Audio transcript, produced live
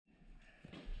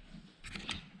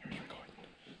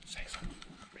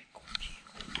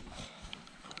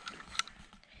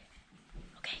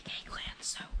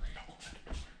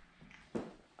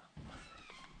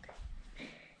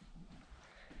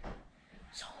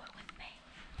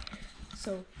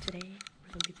So today we're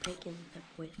gonna be pranking the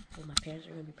boys. Well, my parents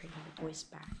are gonna be pranking the boys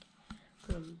back.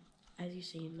 As you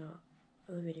seen in the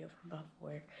other video from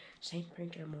before, Shane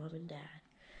pranked your mom and dad.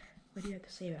 What do you have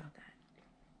to say about that?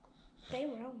 They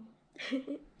wrong.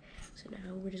 So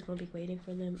now we're just gonna be waiting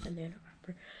for them, and then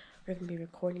we're gonna be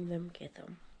recording them, get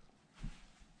them.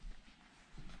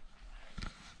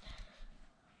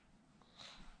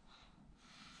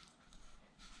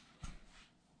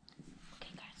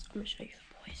 Okay, guys, I'm gonna show you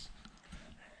the boys.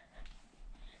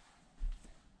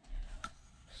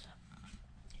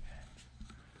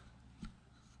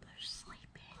 They're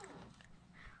sleeping.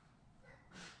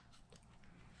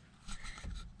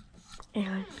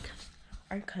 And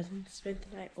our cousin spent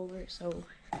the night over, so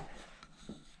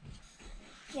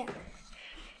yeah.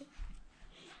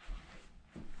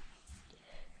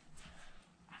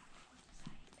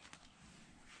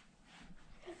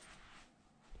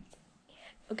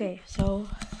 okay, so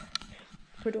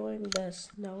we're doing the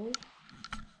snow.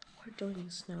 We're doing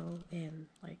the snow and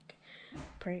like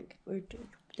prank. We're doing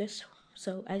this.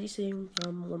 So as you seen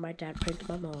from when my dad pranked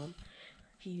my mom,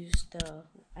 he used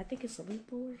I think it's a leaf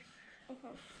blower.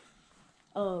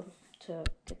 To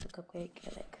get the cupcake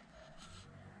and like.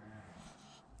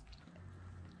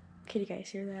 Can you guys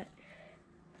hear that?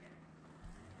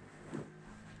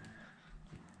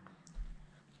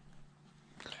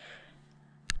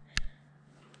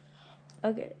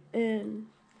 Okay, and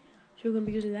so we're gonna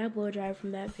be using that blow dryer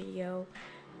from that video.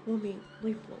 We'll be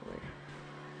leaf blower.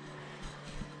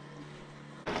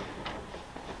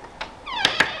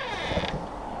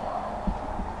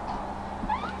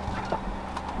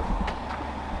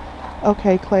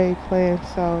 Okay, Clay Clan,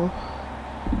 so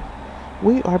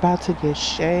we are about to get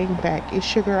Shane back.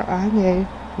 It's your girl Anya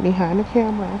behind the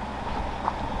camera.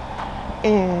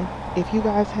 And if you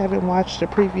guys haven't watched the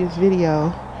previous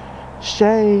video,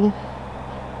 Shane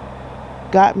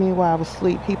got me while I was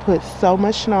asleep. He put so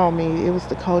much snow on me. It was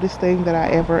the coldest thing that I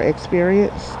ever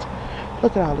experienced.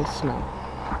 Look at all this snow.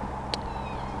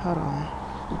 Hold on.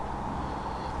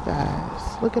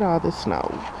 Guys, look at all this snow.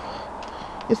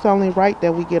 It's only right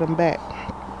that we get them back.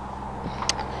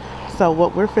 So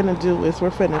what we're finna do is we're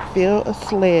finna fill a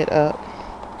sled up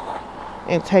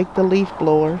and take the leaf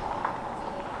blower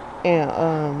and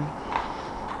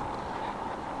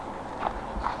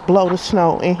blow the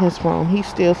snow in his room. He's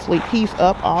still asleep. He's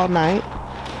up all night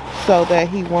so that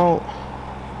he won't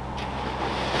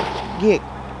get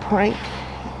pranked.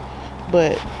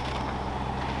 But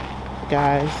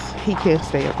guys, he can't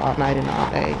stay up all night and all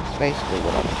day. That's basically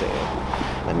what I'm saying.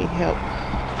 Let me help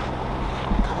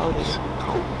Cody.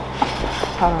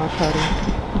 Hold on, Cody.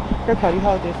 Here, Cody,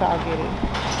 hold this. I'll get it.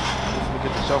 Let me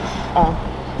get the shovel.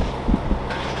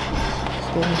 Let's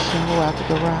get the shovel out the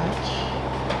garage.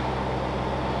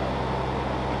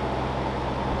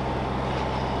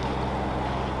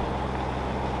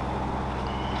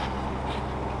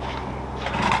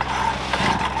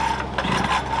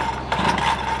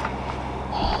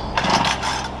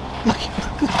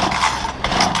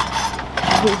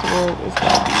 This room is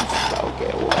gonna be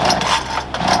soaking wet.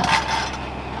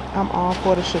 I'm all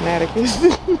for the shenanigans.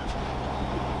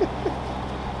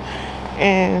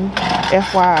 And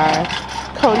FYI,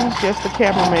 Cody's just a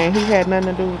cameraman. He had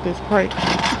nothing to do with this prank.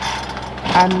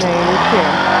 I named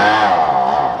him.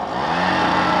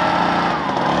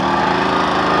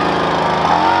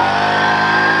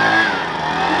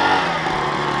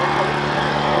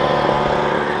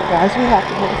 Guys, we have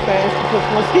to move fast because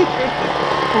once he hears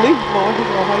the leaf blower, he's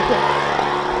gonna wake up.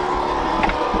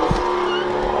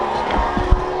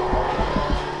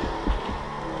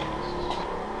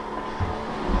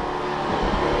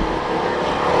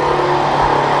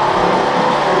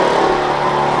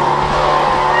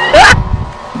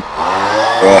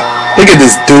 Look at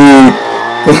this dude.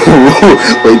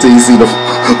 Wait till you see the.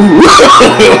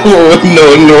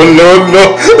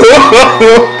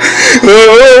 No.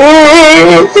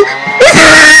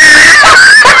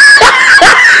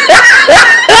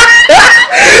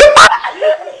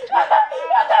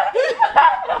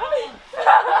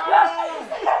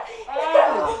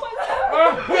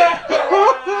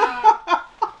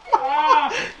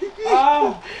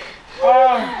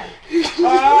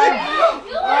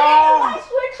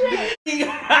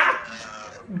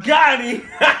 Got him!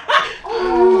 I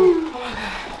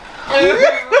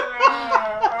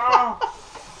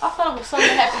thought it was something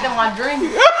that happened in my dream.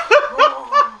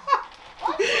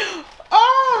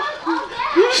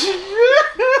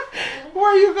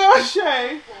 Where you going,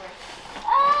 Shay?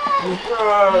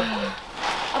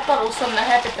 I thought it was something that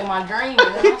happened in my dream,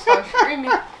 and then I started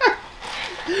screaming.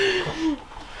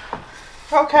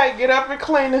 Okay, get up and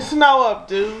clean the snow up,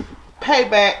 dude.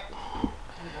 Payback.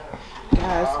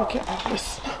 Guys, look at all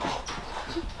this.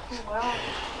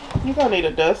 You gonna need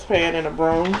a dustpan and a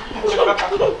broom.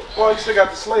 Well, you still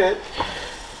got the sled.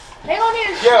 They gonna need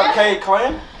a Yeah, okay,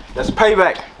 Clan. That's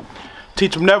payback.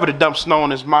 Teach him never to dump snow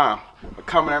on his mom. Or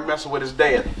coming there messing with his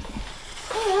dad.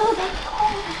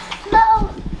 No.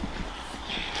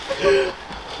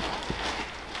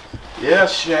 Yeah,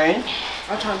 Shane.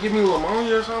 I'm trying to give me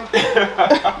pneumonia or something.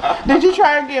 Did you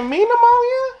try and get me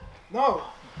pneumonia? No.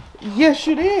 Yes,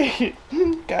 you did.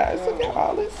 Guys, look at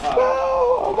all this snow.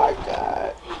 Oh my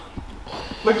God.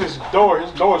 Look at his door.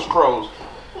 His door's closed.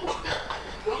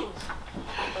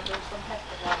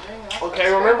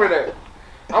 Okay, remember that.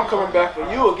 I'm coming back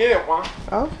for you again, Juan.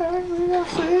 Okay, we gotta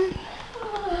see.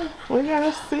 We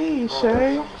gotta see,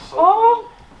 Shay. Oh.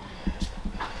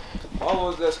 Why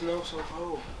was that snow so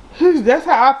cold? That's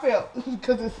how I felt,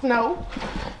 because it snowed.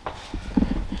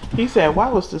 He said, why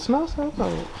was the snow so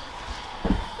cold?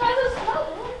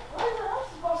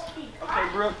 Okay,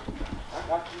 Brooke. I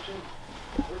got you too.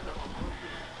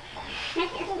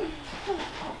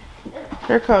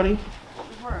 Here, Cody.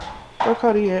 Where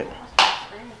Cody at?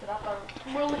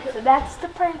 So that's the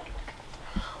prank.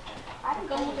 I can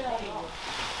go look at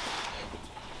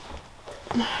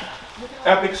it.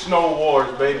 Epic Snow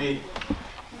Wars, baby.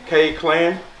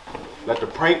 K-Clan, let the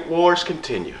prank wars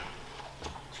continue.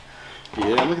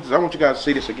 Yeah, look at this. I want you guys to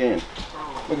see this again.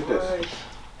 Look at this.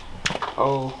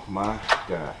 Oh my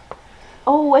God.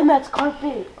 Oh, and that's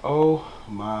carpet. Oh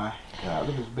my God.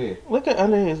 Look at this bed. Look at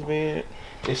under his bed.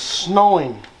 It's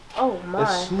snowing. Oh my.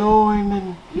 It's snowing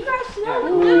and You guys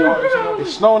know.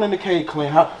 it's snowing in the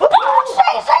K-Clan.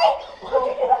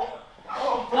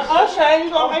 Shay, you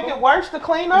gonna make it worse to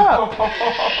clean up.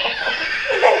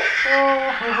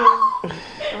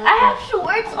 I have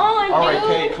shorts on, All right,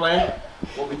 dude. K-Clan.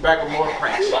 We'll be back with more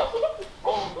pranks.